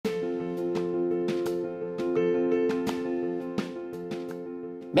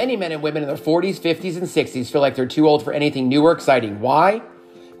Many men and women in their 40s, 50s, and 60s feel like they're too old for anything new or exciting. Why?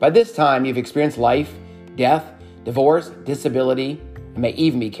 By this time, you've experienced life, death, divorce, disability, and may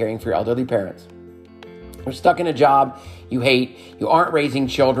even be caring for your elderly parents. You're stuck in a job you hate, you aren't raising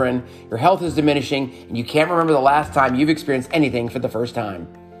children, your health is diminishing, and you can't remember the last time you've experienced anything for the first time.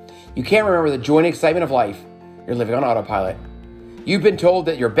 You can't remember the joy and excitement of life. You're living on autopilot. You've been told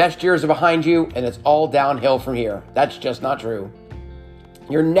that your best years are behind you and it's all downhill from here. That's just not true.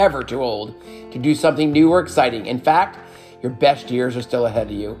 You're never too old to do something new or exciting. In fact, your best years are still ahead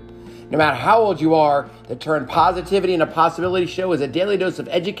of you. No matter how old you are, the Turn Positivity into Possibility show is a daily dose of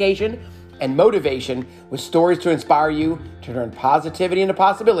education and motivation with stories to inspire you to turn positivity into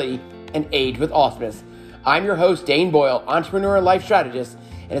possibility and age with awesomeness. I'm your host, Dane Boyle, entrepreneur and life strategist,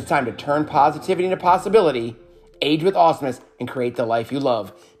 and it's time to turn positivity into possibility, age with awesomeness, and create the life you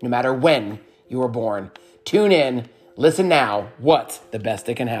love, no matter when you were born. Tune in, listen now, what's the best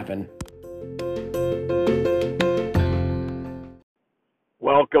that can happen?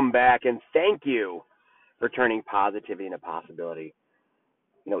 Welcome back, and thank you for turning positivity into possibility.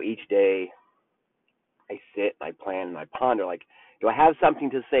 You know, each day I sit, I plan, and I ponder, like, do I have something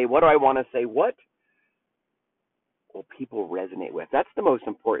to say? What do I want to say? What will people resonate with? That's the most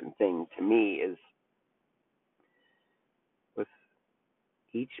important thing to me is with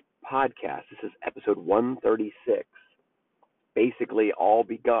each podcast. This is episode 136, basically all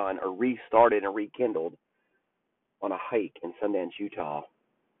begun or restarted and rekindled on a hike in Sundance, Utah,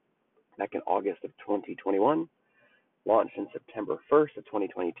 back in August of 2021, launched in September 1st of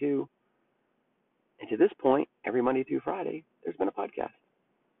 2022. And to this point, every Monday through Friday, there's been a podcast.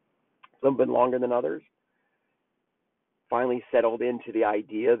 Some have been longer than others. Finally settled into the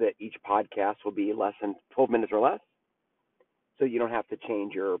idea that each podcast will be less than 12 minutes or less, so you don't have to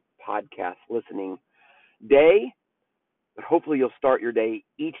change your podcast listening day. But hopefully you'll start your day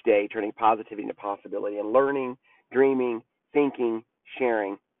each day turning positivity into possibility and learning, dreaming, thinking,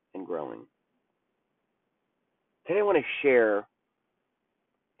 sharing, and growing. Today I want to share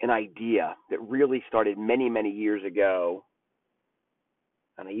an idea that really started many, many years ago.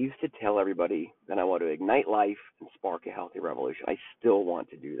 And I used to tell everybody that I want to ignite life and spark a healthy revolution. I still want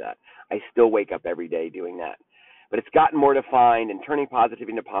to do that. I still wake up every day doing that. But it's gotten more defined and turning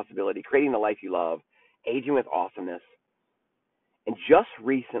positivity into possibility, creating the life you love, aging with awesomeness. And just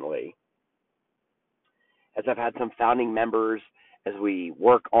recently, as I've had some founding members, as we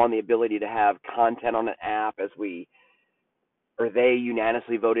work on the ability to have content on an app, they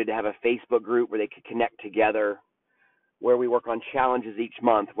unanimously voted to have a Facebook group where they could connect together, where we work on challenges each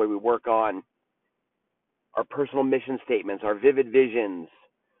month, where we work on our personal mission statements, our vivid visions,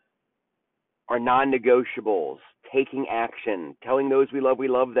 our non-negotiables, taking action, telling those we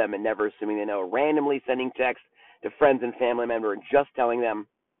love them, and never assuming they know, randomly sending texts to friends and family members and just telling them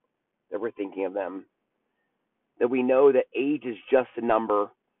that we're thinking of them, that we know that age is just a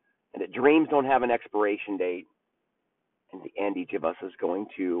number and that dreams don't have an expiration date, and the end, each of us is going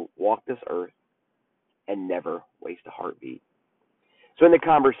to walk this earth and never waste a heartbeat. So in the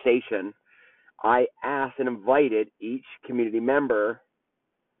conversation, I asked and invited each community member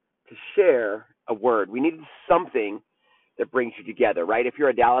to share a word. We needed something that brings you together, right? If you're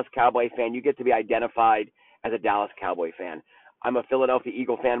a Dallas Cowboy fan, you get to be identified as a Dallas Cowboy fan. I'm a Philadelphia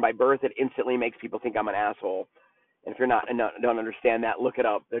Eagle fan by birth. It instantly makes people think I'm an asshole. And if you're not and don't understand that, look it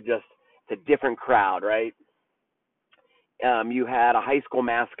up. It's a different crowd, right? You had a high school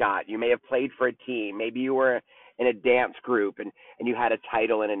mascot. You may have played for a team. Maybe you were in a dance group and you had a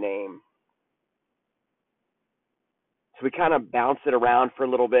title and a name. So we kind of bounced it around for a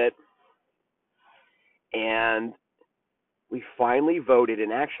little bit. And we finally voted.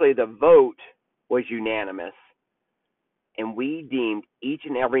 And actually the vote was unanimous. And we deemed each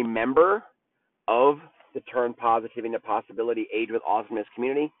and every member of the Turn Positivity into Possibility, Age with Awesomeness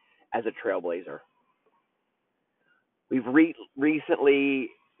community as a trailblazer. We've recently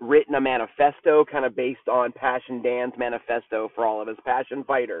written a manifesto kind of based on Passion Dan's manifesto for all of us passion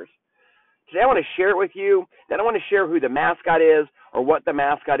fighters. Today I want to share it with you. Then I want to share who the mascot is or what the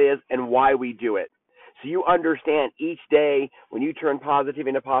mascot is and why we do it. So you understand each day when you turn positivity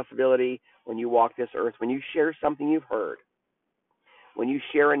into possibility, when you walk this earth, when you share something you've heard, when you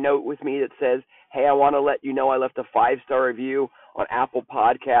share a note with me that says, hey, I want to let you know I left a 5-star review on Apple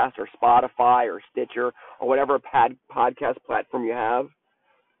Podcasts or Spotify or Stitcher or whatever podcast platform you have.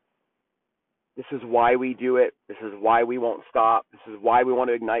 This is why we do it. This is why we won't stop. This is why we want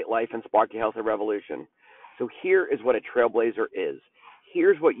to ignite life and spark a healthy revolution. So here is what a trailblazer is.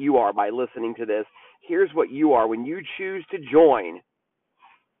 Here's what you are by listening to this. Here's what you are when you choose to join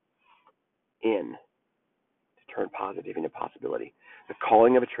in to turn positive into possibility. The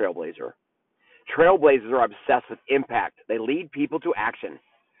calling of a trailblazer. Trailblazers are obsessed with impact. They lead people to action.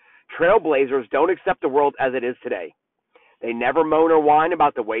 Trailblazers don't accept the world as it is today. They never moan or whine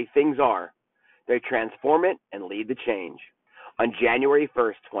about the way things are. They transform it and lead the change. On January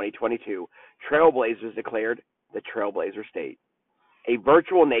 1st, 2022, Trailblazers declared the Trailblazer State, a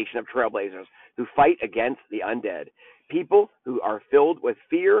virtual nation of trailblazers who fight against the undead, people who are filled with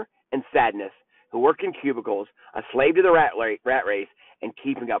fear and sadness, who work in cubicles, a slave to the rat race, and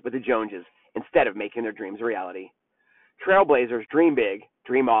keeping up with the Joneses instead of making their dreams a reality. Trailblazers dream big,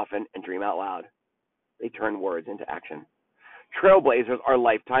 dream often, and dream out loud. They turn words into action. Trailblazers are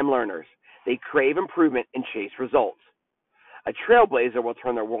lifetime learners. They crave improvement and chase results. A trailblazer will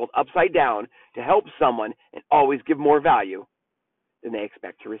turn their world upside down to help someone and always give more value than they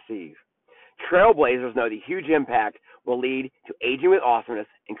expect to receive. Trailblazers know the huge impact will lead to aging with awesomeness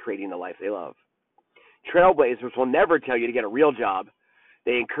and creating the life they love. Trailblazers will never tell you to get a real job.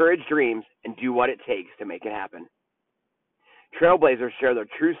 They encourage dreams and do what it takes to make it happen. Trailblazers share their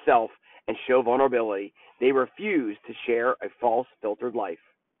true self and show vulnerability. They refuse to share a false, filtered life.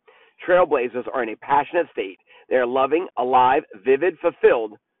 Trailblazers are in a passionate state. They are loving, alive, vivid,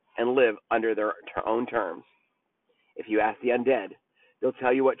 fulfilled, and live under their own terms. If you ask the undead, they'll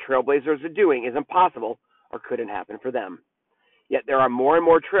tell you what trailblazers are doing is impossible or couldn't happen for them. Yet there are more and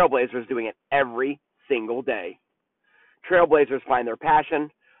more trailblazers doing it every single day. Trailblazers find their passion,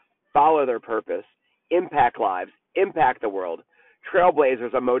 follow their purpose, impact lives, impact the world.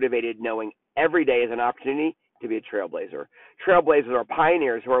 Trailblazers are motivated knowing every day is an opportunity to be a trailblazer. Trailblazers are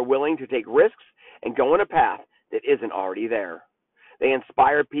pioneers who are willing to take risks and go on a path that isn't already there. They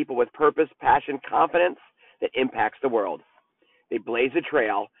inspire people with purpose, passion, confidence that impacts the world. They blaze a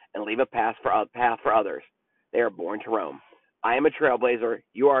trail and leave a path for others. They are born to roam. I am a trailblazer.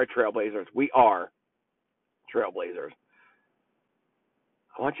 You are a trailblazer. We are trailblazers.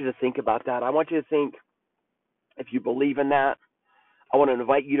 I want you to think about that. I want you to think if you believe in that. I want to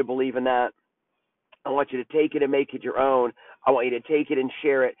invite you to believe in that. I want you to take it and make it your own. I want you to take it and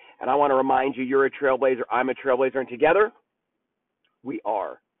share it. And I want to remind you, you're a trailblazer. I'm a trailblazer. And together, we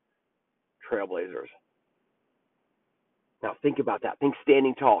are trailblazers. Now, think about that. Think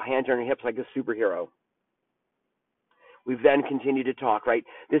standing tall, hands on your hips like a superhero. We've then continued to talk, right?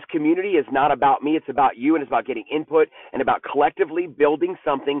 This community is not about me. It's about you, and it's about getting input and about collectively building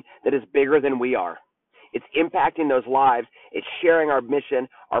something that is bigger than we are. It's impacting those lives. It's sharing our mission,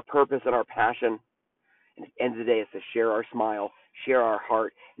 our purpose, and our passion. And at the end of the day, it's to share our smile, share our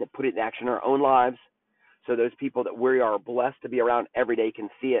heart, and to put it in action in our own lives so those people that we are blessed to be around every day can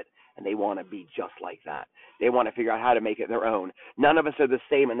see it, and they want to be just like that. They want to figure out how to make it their own. None of us are the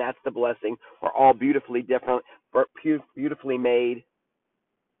same, and that's the blessing. We're all beautifully different, but beautifully made.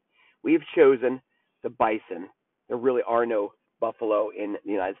 We've chosen the bison. There really are no buffalo in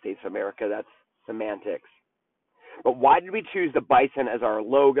the United States of America. That's semantics. But why did we choose the bison as our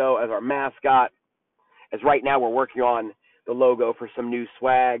logo, as our mascot? As right now we're working on the logo for some new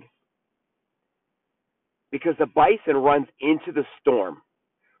swag. Because the bison runs into the storm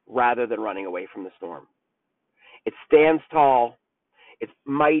rather than running away from the storm. It stands tall, it's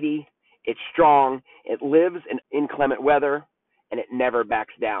mighty, it's strong, it lives in inclement weather, and it never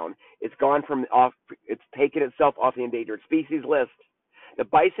backs down. It's taken itself off the endangered species list. The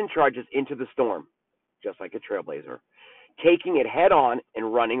bison charges into the storm, just like a trailblazer, taking it head on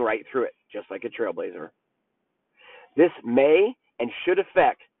and running right through it, just like a trailblazer. This may and should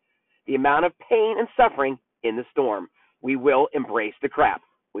affect the amount of pain and suffering in the storm. We will embrace the crap.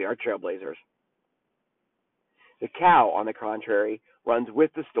 We are trailblazers. The cow, on the contrary, runs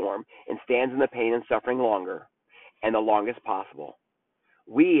with the storm and stands in the pain and suffering longer, and the longest possible.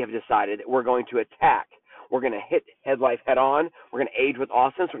 We have decided that we're going to attack. We're going to hit life head on. We're going to age with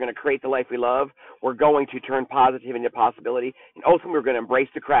awesomeness. We're going to create the life we love. We're going to turn positive into possibility. And ultimately, we're going to embrace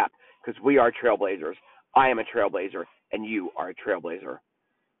the crap because we are trailblazers. I am a trailblazer, and you are a trailblazer.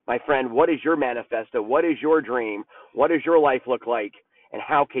 My friend, what is your manifesto? What is your dream? What does your life look like? And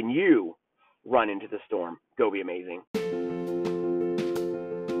how can you run into the storm? Go be amazing.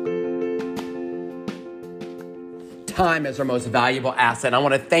 Time is our most valuable asset. I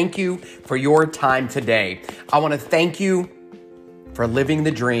want to thank you for your time today. I want to thank you for living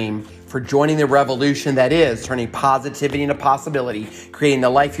the dream, for joining the revolution that is turning positivity into possibility, creating the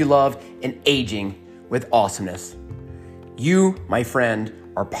life you love, and aging with awesomeness. You, my friend,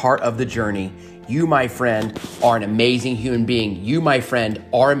 are part of the journey. You, my friend, are an amazing human being. You, my friend,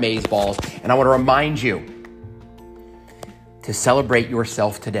 are amazeballs. And I want to remind you to celebrate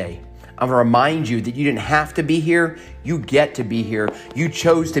yourself today. I'm going to remind you that you didn't have to be here. You get to be here. You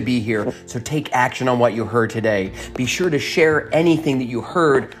chose to be here. So take action on what you heard today. Be sure to share anything that you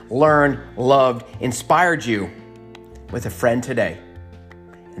heard, learned, loved, inspired you with a friend today.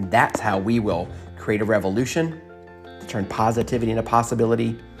 And that's how we will create a revolution to turn positivity into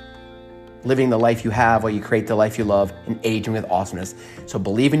possibility, living the life you have while you create the life you love, and aging with awesomeness. So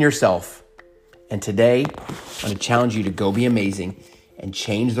believe in yourself. And today, I'm going to challenge you to go be amazing and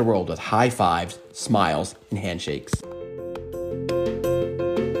change the world with high fives, smiles, and handshakes.